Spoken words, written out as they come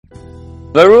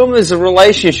The room is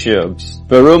relationships.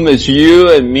 The room is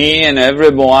you and me and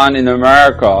everyone in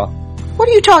America. What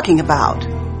are you talking about?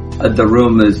 The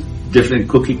room is different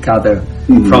cookie cutter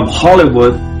from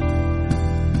Hollywood.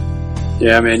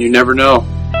 Yeah, man, you never know.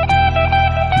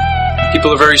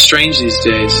 People are very strange these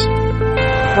days.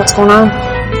 What's going on?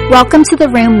 Welcome to The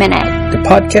Room Minute. The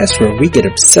podcast where we get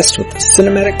obsessed with the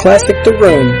cinematic classic The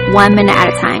Room. 1 minute at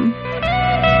a time.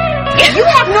 You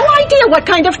have no idea what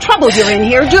kind of trouble you're in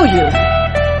here, do you?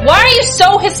 Why are you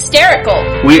so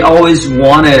hysterical? We always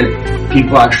wanted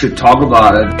people actually talk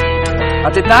about it. I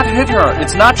did not hit her.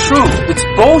 It's not true. It's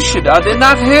bullshit. I did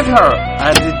not hit her.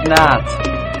 I did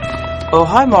not. Oh,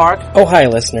 hi, Mark. Oh, hi,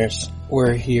 listeners.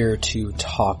 We're here to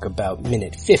talk about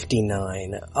minute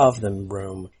 59 of The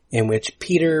Room, in which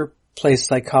Peter plays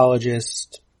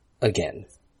psychologist again.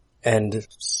 And,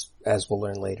 as we'll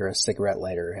learn later, a cigarette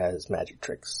lighter has magic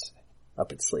tricks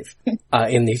up its sleeve.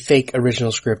 In the fake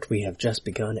original script, we have just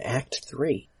begun Act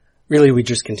 3. Really, we're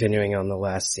just continuing on the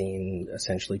last scene.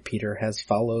 Essentially, Peter has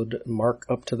followed Mark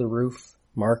up to the roof.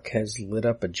 Mark has lit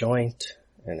up a joint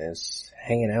and is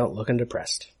hanging out looking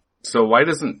depressed. So why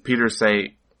doesn't Peter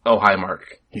say, "Oh, hi,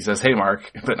 Mark"? He says, "Hey,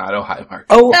 Mark," but not, "Oh, hi, Mark."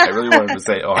 Oh, I really wanted to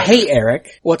say, "Oh, hi, hey, Mark."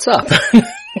 Eric, what's up?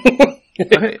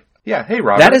 Hey, yeah, hey,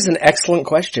 Robert. That is an excellent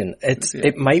question.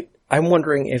 I'm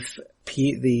wondering if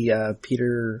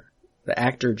Peter, the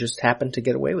actor, just happened to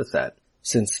get away with that,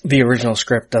 since the original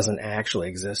script doesn't actually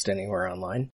exist anywhere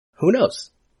online. Who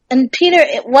knows? And Peter,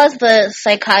 it was the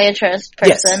psychiatrist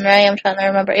person, yes. Right? I'm trying to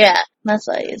remember. Yeah, that's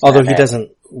why he's Although he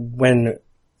doesn't, when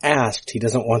asked, he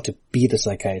doesn't want to be the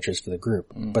psychiatrist for the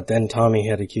group. But then Tommy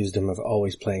had accused him of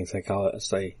always playing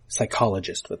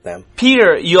psychologist with them.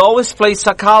 Peter, you always play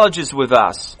psychologist with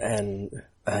us. And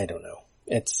I don't know.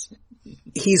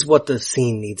 He's what the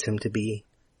scene needs him to be.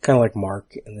 Kind of like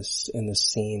Mark in this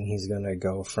scene. He's gonna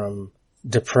go from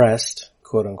depressed,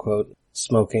 quote unquote,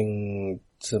 smoking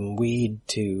some weed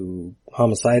to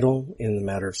homicidal in the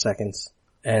matter of seconds,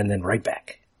 and then right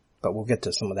back. But we'll get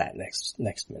to some of that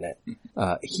next minute.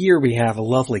 Here we have a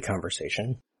lovely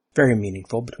conversation, very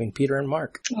meaningful, between Peter and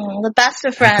Mark. Oh, the best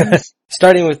of friends.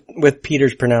 Starting with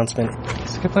Peter's pronouncement.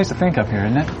 It's a good place to think up here,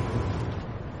 isn't it?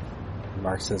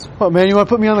 Mark says, "What, man, you want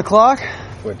to put me on the clock?"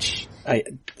 Which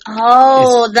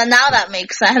then now that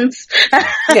makes sense.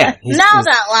 Yeah. Now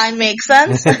that line makes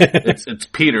sense. It's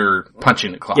Peter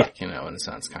punching the clock, yeah. in a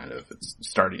sense, kind of. It's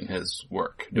starting his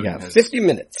work. Yeah, 50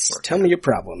 minutes. Tell me your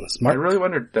problems, Mark. I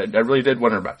really did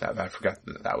wonder about that, but I forgot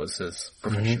that was his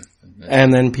profession. Mm-hmm.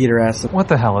 And then Peter asks him, "What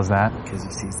the hell is that?" Because he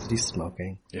sees that he's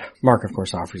smoking. Yeah. Mark, of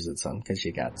course, offers it some, because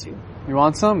you got to. "You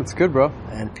want some? It's good, bro."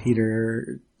 And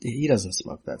Peter, he doesn't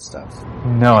smoke that stuff.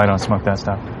 "No, I don't smoke that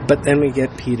stuff." But then we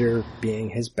get Peter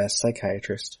being his best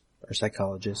psychiatrist, or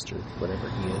psychologist, or whatever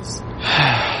he is.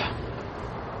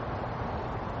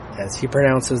 As he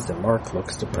pronounces that Mark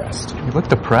looks depressed. You look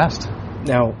depressed.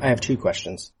 Now, I have two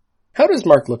questions. How does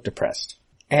Mark look depressed?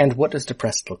 And what does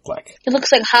depressed look like? It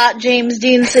looks like hot James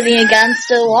Dean sitting against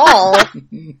a wall. I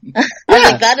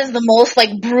think that is the most,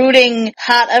 brooding,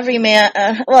 hot everyman,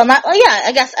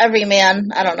 I guess everyman,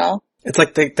 I don't know. It's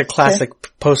like the classic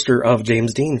poster of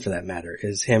James Dean, for that matter,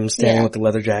 is him standing with the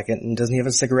leather jacket, and doesn't he have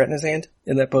a cigarette in his hand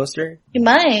in that poster? He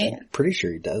might. I'm pretty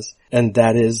sure he does. And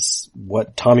that is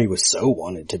what Tommy Wiseau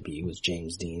wanted to be, was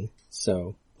James Dean.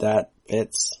 So that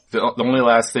fits. The only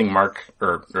last thing Mark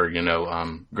or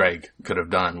Greg could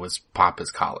have done was pop his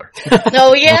collar.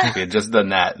 Oh yeah. If he had just done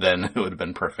that, then it would have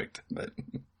been perfect. But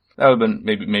that would have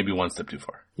been maybe one step too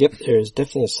far. Yep, there's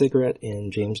definitely a cigarette in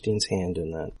James Dean's hand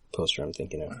in that poster I'm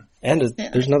thinking of. And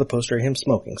there's another poster of him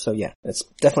smoking, so yeah, it's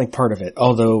definitely part of it.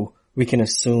 Although, we can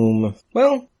assume,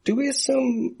 do we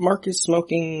assume Mark is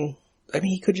smoking? I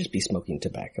mean, he could just be smoking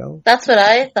tobacco. That's what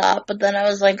I thought, but then I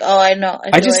was like, oh, I know.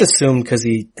 I just assumed because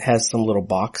he has some little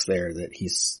box there that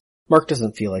Mark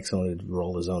doesn't feel like someone would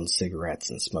roll his own cigarettes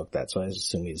and smoke that, so I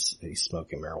assume he's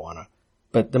smoking marijuana.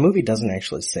 But the movie doesn't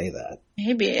actually say that.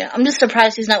 Maybe. I'm just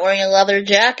surprised he's not wearing a leather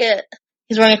jacket.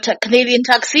 He's wearing a Canadian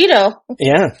tuxedo.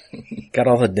 Yeah. Got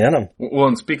all the denim. Well,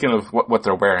 and speaking of what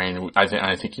they're wearing,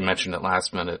 I think you mentioned it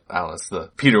last minute, Alice, the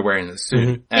Peter wearing the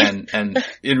suit. Mm-hmm. And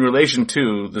in relation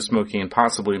to the smoking and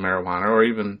possibly marijuana or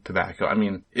even tobacco, I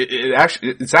mean,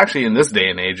 it's actually in this day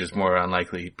and age is more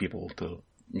unlikely people to,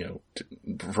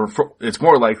 it's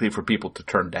more likely for people to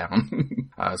turn down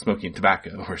smoking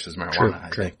tobacco versus marijuana,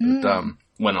 True. I think. But,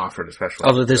 when offered, especially.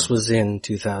 Although this was in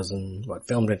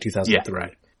filmed in 2003. Yeah,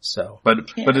 right. So. But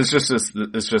it's just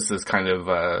this kind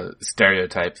of,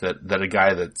 stereotype that a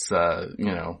guy that's,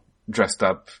 dressed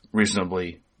up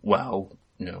reasonably well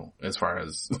as far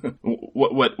as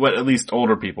what at least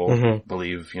older people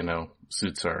believe,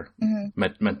 suits are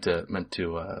meant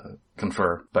to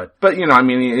confer. But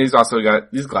he's also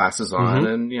got these glasses on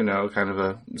and, kind of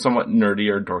a somewhat nerdy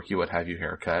or dorky what have you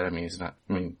haircut. He's not,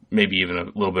 maybe even a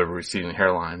little bit of a receding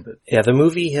hairline, but. Yeah, the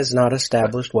movie has not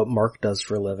established what Mark does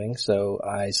for a living, so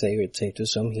I say it's safe to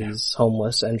assume he's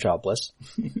homeless and jobless.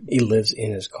 He lives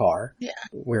in his car. Yeah.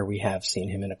 Where we have seen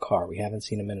him in a car. We haven't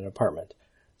seen him in an apartment.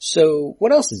 So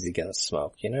what else is he gonna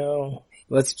smoke,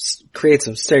 Let's create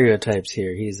some stereotypes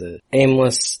here. He's a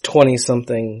aimless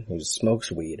 20-something who smokes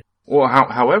weed. Well,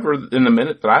 however, in the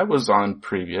minute that I was on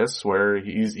previous, where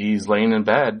he's laying in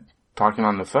bed talking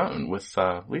on the phone with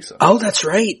Lisa. Oh, that's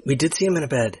right. We did see him in a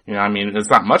bed. It's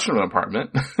not much of an apartment.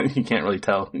 You can't really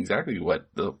tell exactly what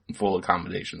the full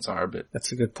accommodations are, but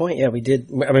that's a good point. Yeah, we did.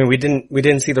 We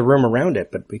didn't see the room around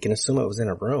it, but we can assume it was in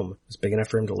a room. It was big enough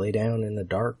for him to lay down in the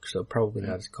dark, so probably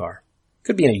not his car.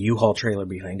 Could be in a U-Haul trailer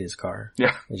behind his car.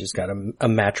 Yeah. He just got a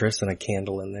mattress and a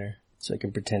candle in there, so I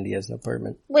can pretend he has an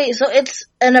apartment. Wait, so it's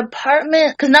an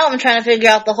apartment? Because now I'm trying to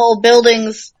figure out the whole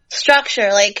building's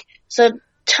structure. So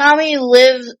Tommy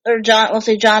lives, or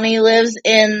Johnny lives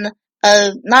in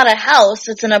not a house,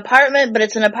 it's an apartment, but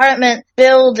it's an apartment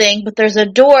building, but there's a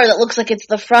door that looks like it's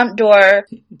the front door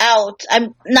out.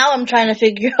 I'm trying to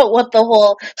figure out what the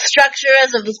whole structure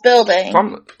is of this building.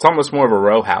 It's almost more of a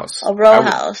row house. A row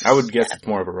house. I would guess it's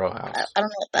more of a row house. I don't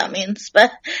know what that means,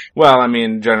 but. Well,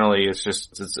 generally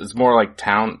it's more like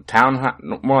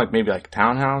more like maybe like a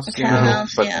townhouse,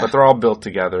 townhouse, but they're all built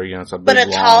together, it's a big, but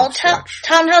a tall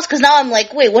townhouse, cause now I'm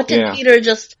like, wait, what did Peter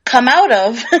just come out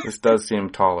of? This does seem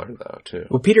taller though, too.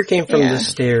 Well, Peter came from the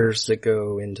stairs that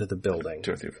go into the building.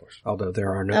 2 or 3 floors. Although there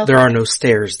are no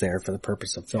stairs there for the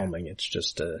purpose of filming. It's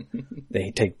just,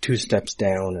 they take 2 steps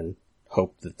down and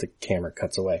hope that the camera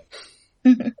cuts away.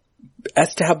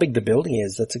 As to how big the building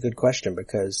is, that's a good question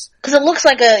because it looks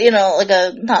like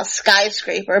a not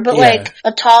skyscraper, but like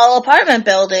a tall apartment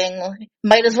building.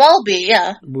 Might as well be,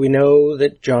 yeah. We know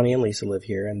that Johnny and Lisa live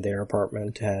here and their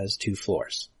apartment has 2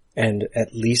 floors. And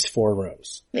at least 4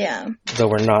 rooms. Yeah. Though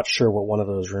we're not sure what one of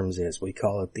those rooms is. We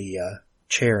call it the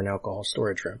chair and alcohol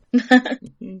storage room.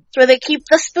 It's where they keep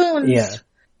the spoons. Yeah.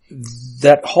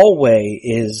 That hallway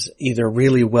is either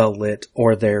really well lit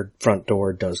or their front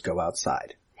door does go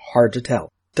outside. Hard to tell.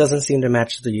 Doesn't seem to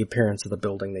match the appearance of the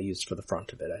building they used for the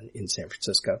front of it in San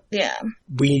Francisco. Yeah.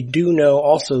 We do know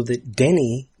also that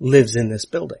Denny lives in this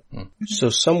building. Mm-hmm. So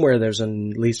somewhere there's at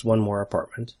least one more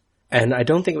apartment. And I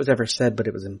don't think it was ever said, but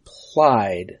it was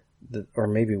implied that, or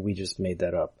maybe we just made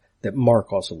that up, that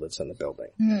Mark also lives in the building.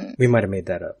 Mm. We might have made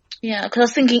that up. Yeah, because I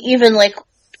was thinking even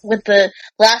with the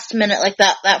last minute,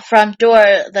 that front door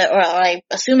or I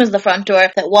assume is the front door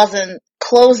that wasn't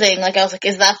closing, I was like,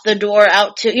 is that the door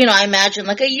out to, I imagine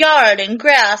a yard and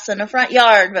grass and a front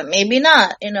yard, but maybe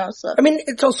not, so.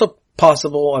 It's also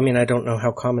possible, I don't know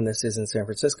how common this is in San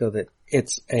Francisco, that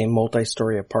it's a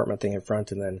multi-story apartment thing in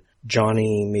front and then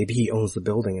Johnny, maybe he owns the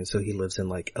building and so he lives in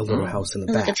a little house in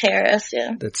the back. Like a terrace,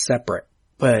 yeah. That's separate.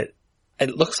 But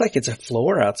it looks like it's a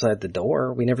floor outside the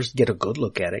door. We never get a good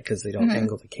look at it because they don't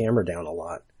angle the camera down a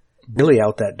lot. Really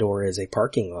out that door is a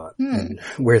parking lot and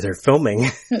where they're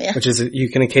filming, which is, you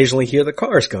can occasionally hear the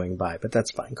cars going by, but that's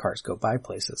fine. Cars go by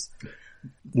places.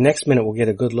 Next minute we'll get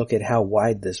a good look at how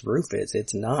wide this roof is.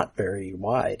 It's not very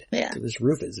wide. Yeah. This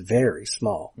roof is very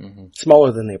small. Mm-hmm.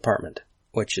 Smaller than the apartment,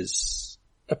 which is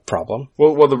a problem.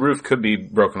 Well, the roof could be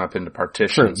broken up into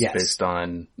partitions based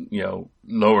on,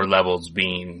 lower levels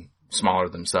being smaller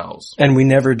themselves. And we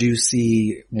never do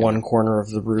see one corner of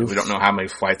the roof. We don't know how many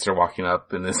flights are walking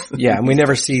up in this. Yeah, and we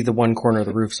never see the one corner of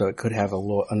the roof, so it could have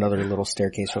another little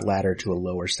staircase or ladder to a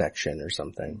lower section or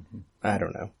something. Mm-hmm. I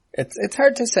don't know. It's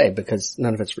hard to say because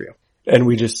none of it's real. And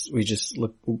we just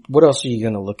look, what else are you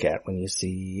gonna look at when you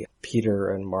see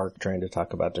Peter and Mark trying to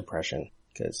talk about depression?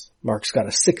 Because Mark's got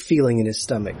a sick feeling in his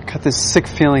stomach. I got this sick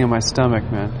feeling in my stomach,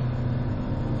 man.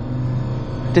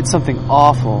 I did something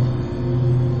awful.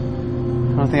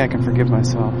 I don't think I can forgive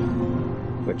myself.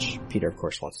 Which Peter, of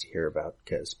course, wants to hear about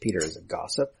because Peter is a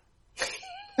gossip.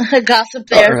 A gossip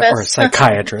therapist. Or a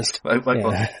psychiatrist. like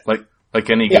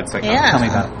any good psychiatrist. Yeah. Tell me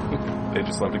about it. They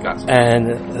just love to gossip.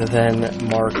 And then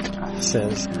Mark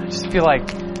says, I just feel like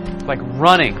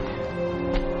running.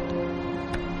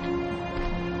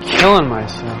 Killing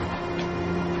myself.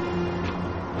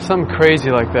 Something crazy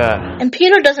like that. And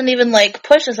Peter doesn't even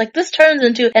push us. This turns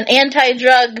into an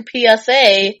anti-drug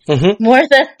PSA more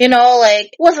than,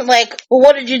 it wasn't well,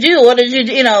 what did you do? What did you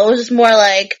do? It was just more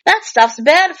that stuff's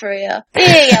bad for you.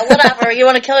 Yeah, whatever. You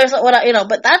want to kill yourself,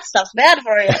 but that stuff's bad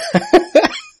for you.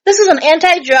 This is an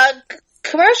anti-drug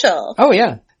commercial. Oh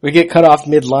yeah. We get cut off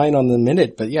mid-line on the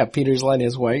minute, but yeah, Peter's line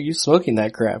is, why are you smoking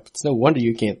that crap? It's no wonder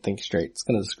you can't think straight. It's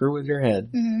gonna screw with your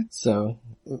head. Mm-hmm. So...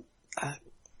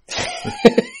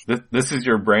 This is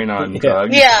your brain on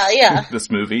drugs. Yeah.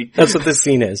 This movie. That's what this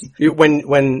scene is.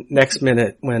 When next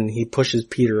minute, when he pushes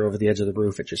Peter over the edge of the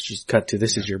roof, it just cut to,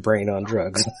 this is your brain on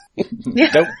drugs.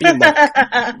 Don't be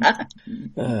Mark.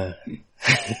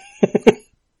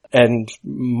 And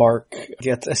Mark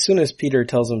gets, as soon as Peter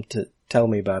tells him to tell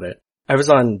me about it, I was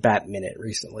on Bat Minute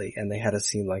recently, and they had a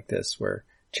scene like this where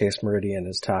Chase Meridian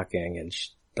is talking, and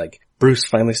Bruce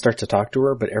finally starts to talk to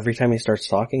her, but every time he starts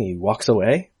talking, he walks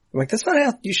away. I'm like, that's not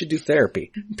how you should do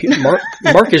therapy.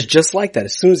 Mark is just like that.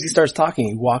 As soon as he starts talking,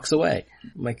 he walks away.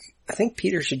 I'm like, I think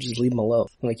Peter should just leave him alone.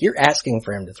 I'm like, you're asking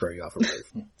for him to throw you off a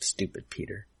roof. Stupid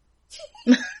Peter.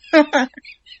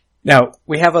 Now,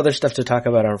 we have other stuff to talk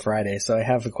about on Friday, so I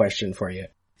have a question for you.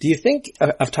 Do you think,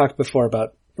 I've talked before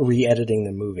about re-editing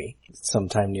the movie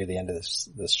sometime near the end of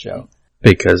this show?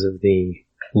 Because of the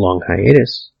long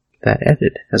hiatus. That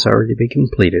edit has already been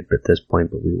completed at this point,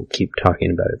 but we will keep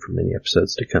talking about it for many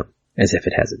episodes to come, as if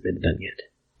it hasn't been done yet.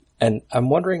 And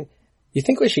I'm wondering, you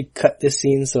think we should cut this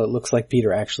scene so it looks like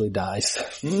Peter actually dies?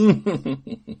 We'd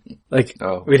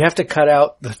have to cut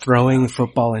out the throwing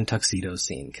football and tuxedo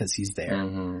scene, because he's there.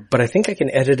 Mm-hmm. But I think I can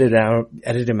edit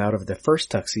him out of the first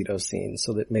tuxedo scene,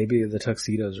 so that maybe the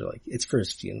tuxedos are like, it's for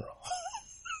his funeral.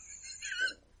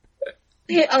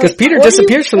 Because Peter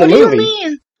disappears from the movie. What do you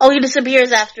mean? Oh, he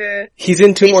disappears after... He's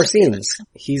in two more scenes.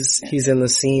 He's in the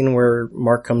scene where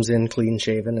Mark comes in clean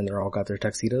shaven and they're all got their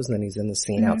tuxedos, and then he's in the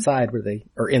scene outside where they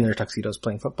are in their tuxedos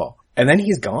playing football. And then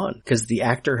he's gone, because the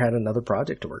actor had another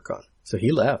project to work on. So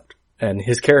he left. And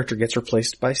his character gets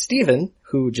replaced by Steven,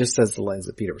 who just says the lines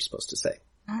that Peter was supposed to say.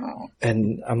 Oh.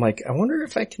 And I'm like, I wonder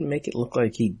if I can make it look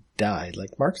like he died.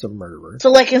 Like, Mark's a murderer.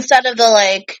 So instead of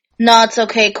the no, it's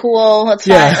okay, cool, it's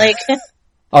fine,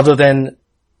 Although then...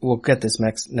 We'll get this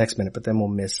next minute, but then we'll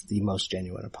miss the most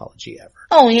genuine apology ever.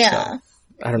 Oh, yeah. So,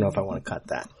 I don't know if I want to cut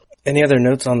that. Any other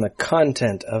notes on the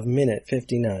content of minute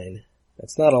 59?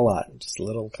 That's not a lot, just a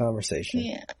little conversation.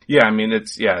 Yeah. I mean,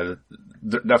 it's,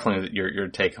 definitely your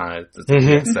take on it. That's what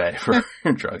you can say for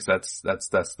drugs. That's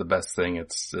the best thing.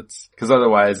 It's, cause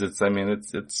otherwise it's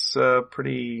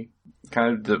pretty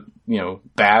kind of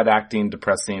bad acting,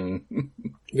 depressing.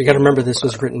 We gotta remember this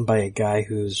was written by a guy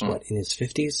who's, in his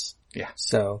 50s? Yeah.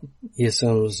 So, he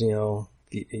assumes, you're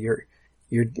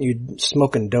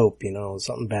smoking dope,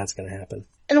 something bad's gonna happen.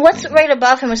 And what's right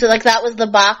above him? Is it that was the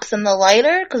box and the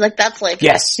lighter? Cause that's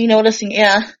yes. You noticing,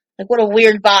 what a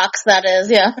weird box that is,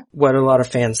 yeah. What a lot of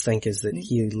fans think is that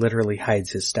he literally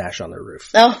hides his stash on the roof.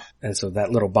 Oh. And so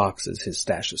that little box is his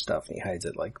stash of stuff, and he hides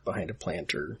it behind a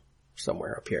plant or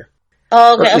somewhere up here.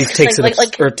 Oh, okay. Or at least takes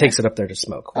it up there to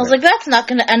smoke. I was like, that's not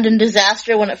gonna end in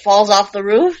disaster when it falls off the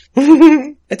roof.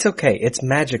 It's okay. It's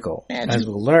magical. As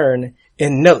we'll learn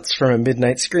in Notes from a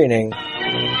Midnight Screening.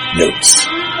 Notes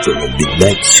from a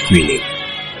Midnight Screening.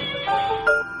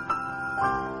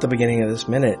 At the beginning of this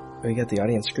minute, we get the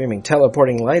audience screaming,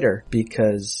 teleporting lighter,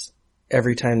 because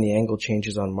every time the angle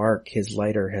changes on Mark, his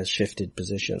lighter has shifted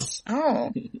positions.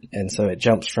 Oh. And so it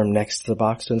jumps from next to the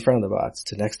box to in front of the box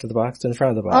to next to the box to in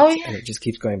front of the box. Oh, yeah. And it just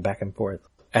keeps going back and forth.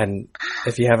 And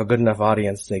if you have a good enough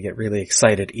audience, they get really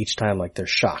excited each time, they're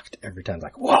shocked every time,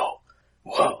 whoa,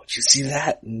 did you see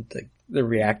that? And they're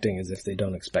reacting as if they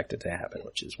don't expect it to happen,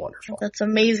 which is wonderful. That's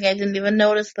amazing. I didn't even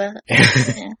notice that.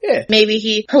 Yeah. Maybe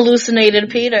he hallucinated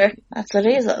Peter. That's what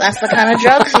it is. That's the kind of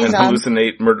drugs he's on.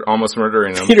 Hallucinate, almost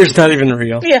murdering him. Peter's not even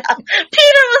real. Yeah.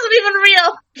 Peter wasn't even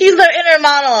real. He's their inner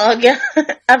monologue. Yeah.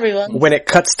 Everyone. When it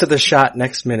cuts to the shot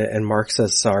next minute and Mark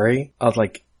says sorry, I'll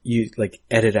you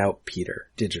edit out Peter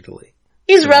digitally.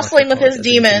 He's wrestling with his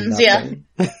demons, yeah.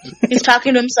 He's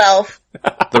talking to himself.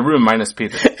 The room minus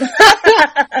Peter.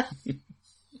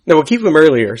 No, we'll keep him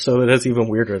earlier, so that's even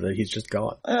weirder that he's just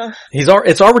gone.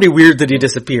 It's already weird that he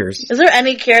disappears. Is there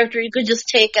any character you could just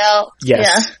take out?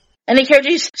 Yes. Yeah. Any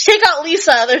character, you take out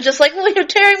Lisa, they're just well, you're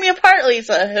tearing me apart,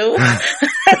 Lisa. Who?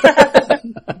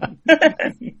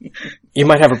 You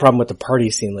might have a problem with the party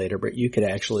scene later, but you could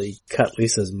actually cut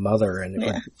Lisa's mother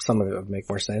and some of it would make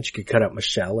more sense. You could cut out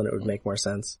Michelle and it would make more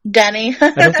sense. Denny.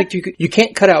 I don't think you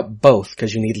can't cut out both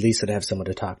because you need Lisa to have someone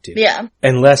to talk to. Yeah.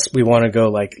 Unless we want to go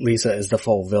Lisa is the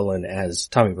full villain as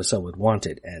Tommy Wiseau would want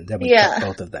it, and then we cut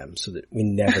both of them so that we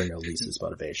never know Lisa's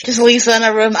motivation. Just Lisa in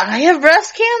a room, I have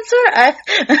breast cancer?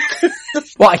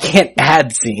 Well, I can't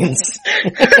add scenes.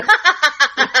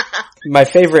 My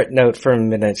favorite note from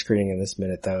Midnight Screening in this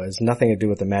minute, though, is nothing to do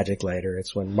with the magic lighter.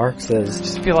 It's when Mark says,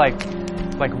 just feel like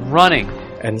running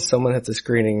And someone at the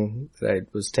screening that I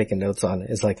was taking notes on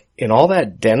is like, in all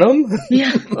that denim?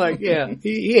 Yeah. Like, yeah,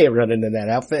 he ain't running in that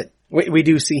outfit. We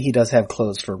do see he does have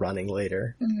clothes for running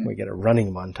later. Mm-hmm. We get a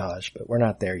running montage, but we're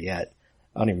not there yet.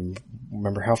 I don't even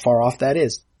remember how far off that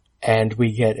is. And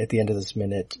we get at the end of this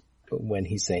minute when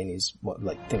he's saying he's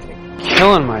thinking,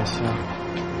 killing myself.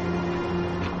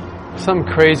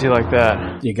 Something crazy like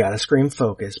that. You gotta scream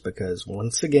focus because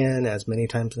once again, as many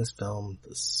times in this film,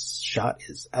 the shot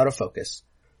is out of focus.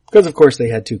 Because of course they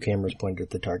had 2 cameras pointed at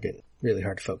the target. Really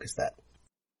hard to focus that.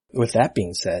 With that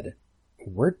being said,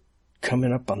 we're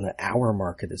coming up on the hour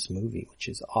mark of this movie, which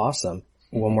is awesome.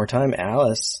 One more time,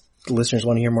 Alice, the listeners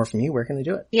want to hear more from you. Where can they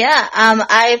do it? Yeah,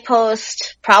 I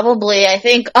post probably, I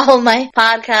think, all my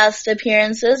podcast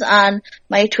appearances on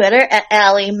my Twitter at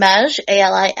AliMezh,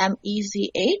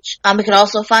 ALIMEZH. You can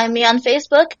also find me on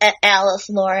Facebook at Alice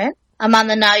Lauren. I'm on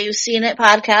the Now You've Seen It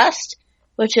podcast,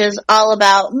 which is all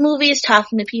about movies,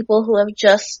 talking to people who have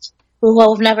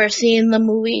never seen the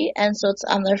movie, and so it's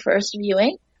on their first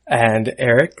viewing. And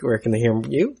Eric, where can they hear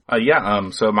you?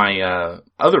 So my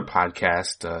other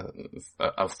podcast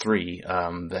of 3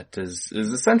 that is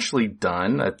essentially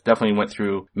done. I definitely went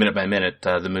through minute by minute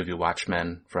the movie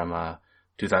Watchmen from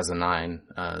 2009,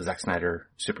 Zack Snyder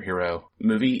superhero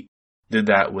movie. Did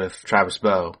that with Travis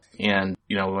Bowe, and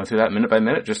we went through that minute by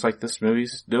minute, just like this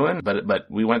movie's doing. But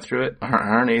we went through it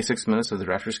 186 minutes of the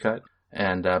director's cut.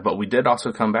 And, but we did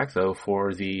also come back though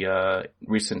for the,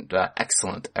 recent,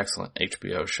 excellent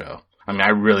HBO show. I mean,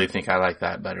 I really think I like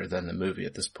that better than the movie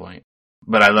at this point.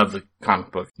 But I love the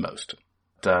comic book most.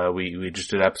 We just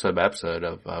did episode by episode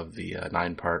of the,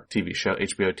 9-part TV show,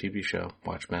 HBO TV show,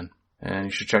 Watchmen. And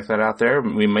you should check that out there.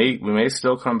 We may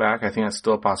still come back. I think that's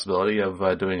still a possibility of,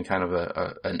 doing kind of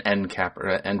an end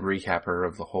recapper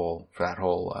of for that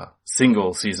whole,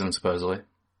 single season supposedly.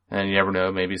 And you never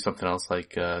know, maybe something else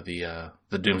like the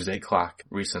Doomsday Clock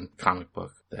recent comic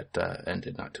book that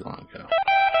ended not too long ago.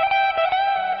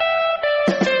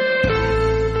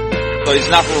 So there's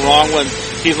nothing wrong when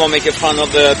people make fun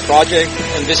of the project,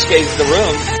 in this case, The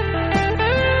Room.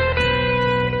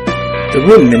 The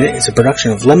Room Minute is a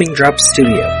production of Lemming Drops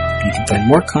Studio. You can find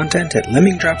more content at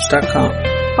lemmingdrops.com.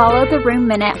 Follow The Room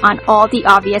Minute on all the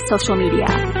obvious social media.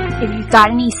 If you've got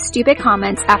any stupid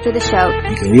comments after the show,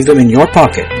 you can leave them in your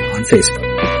pocket on Facebook.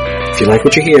 If you like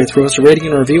what you hear, throw us a rating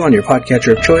and a review on your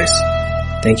podcatcher of choice.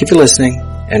 Thank you for listening,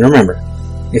 and remember,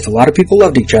 if a lot of people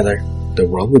loved each other, the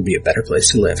world would be a better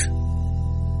place to live.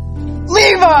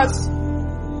 Leave us!